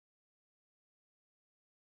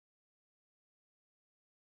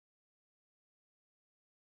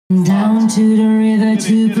Down to the river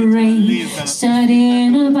to pray,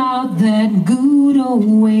 studying about that good old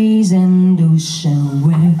ways and ocean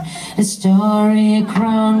where the starry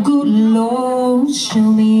crown. Good Lord,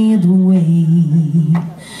 show me the way.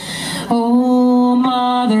 Oh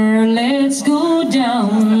mother, let's go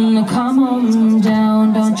down, come on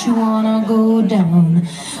down, don't you wanna go down?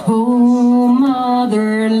 Oh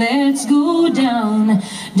mother, let's go down,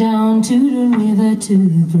 down to the river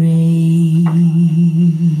to pray.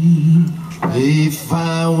 If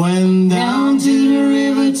I went down to the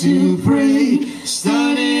river to pray,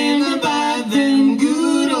 studying about them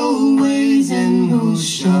good old ways, and who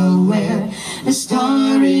shall wear the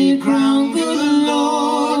starry crown? Good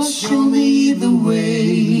Lord, show me the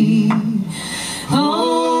way.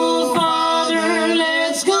 Oh Father,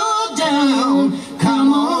 let's go down,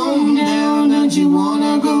 come on down, don't you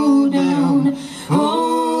wanna go down?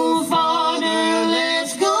 Oh Father,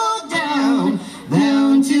 let's go down,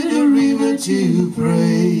 down to the river to pray.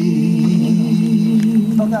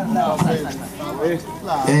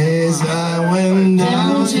 As I went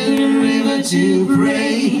down to the river to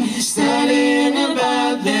pray, studying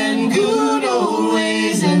about them good old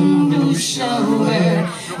ways, and who shall wear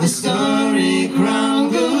the starry crown?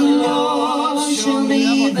 Good Lord, show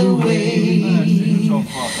me the way.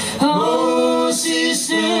 Oh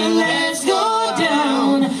sister, let's go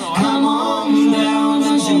down, come on down,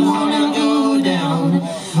 don't you wanna go down?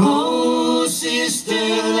 Oh sister,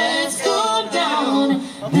 let's go down,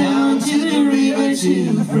 down to the river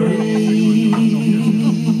to pray.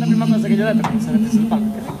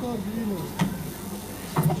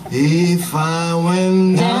 If I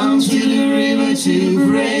went down to the river to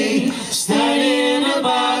pray, studying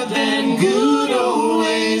about them good old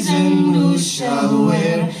ways, and who shall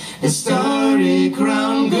wear the starry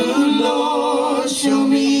crown? Good Lord, show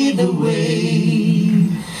me the way.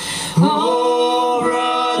 Oh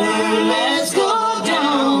brother, let's go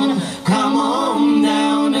down, come on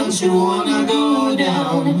down, don't you wanna go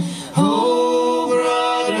down? Oh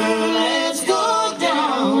brother, let's go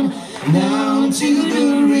down, down to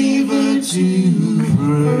the river to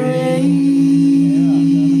pray.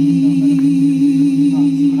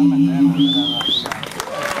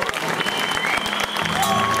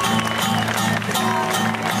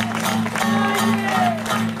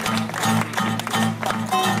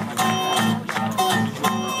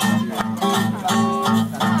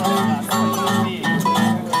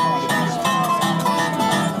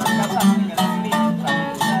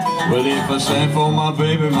 Well, if I send for my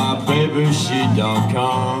baby, she don't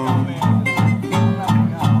come.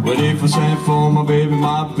 Well, if I send for my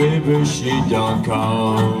baby, she don't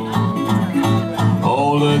come.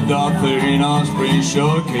 All the doctor in our spring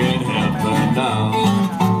sure can't help her now.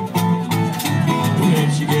 When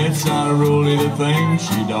she gets unruly, the things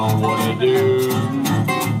she don't wanna do.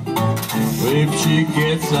 If she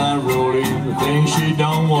gets unruly, the things she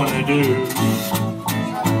don't wanna do.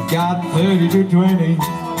 Got 30 to 20.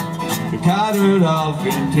 to cut it off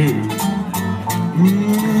in two.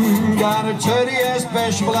 Got a 30-year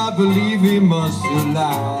special, I believe he must have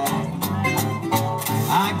lied.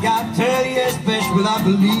 I got 30-year special, I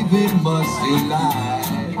believe he must have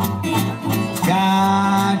lied.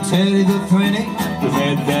 Got 30 to 20 to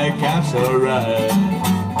make that caps alright.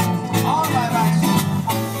 All right, right.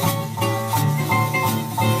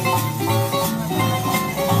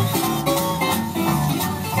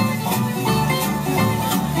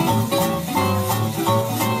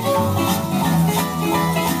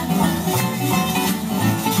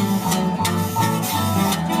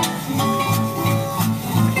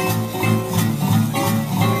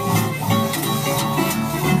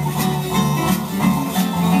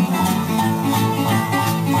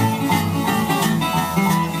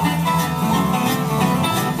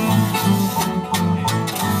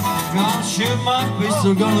 Shoot my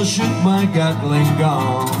pistol, gonna shoot my Gatling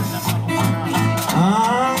gun.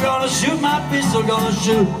 I'm gonna shoot my pistol, gonna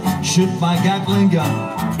shoot my Gatling gun.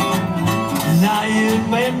 Now you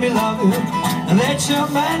made me love you, and let your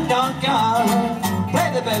man don't come.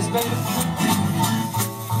 Play the bass, baby.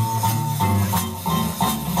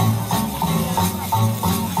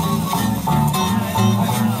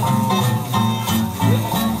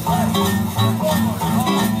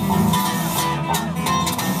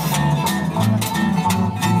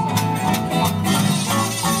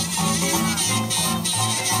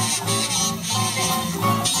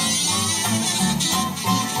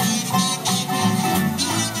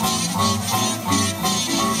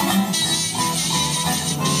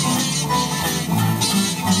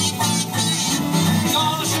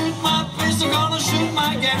 Gonna shoot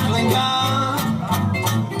my Gatling gun.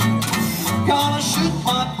 Gonna shoot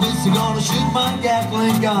my pistol, gonna shoot my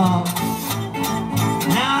Gatling gun. come.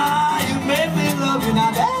 Now you made me love you,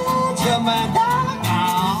 now that's your man.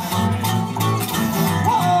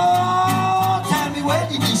 Oh, tell me, what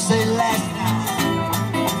did you say last night?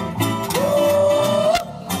 Ooh,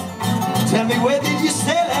 tell me, what did you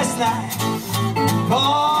say last night?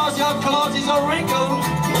 'Cause your clothes are wrinkled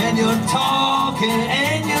and you're talking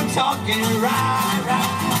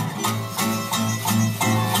right.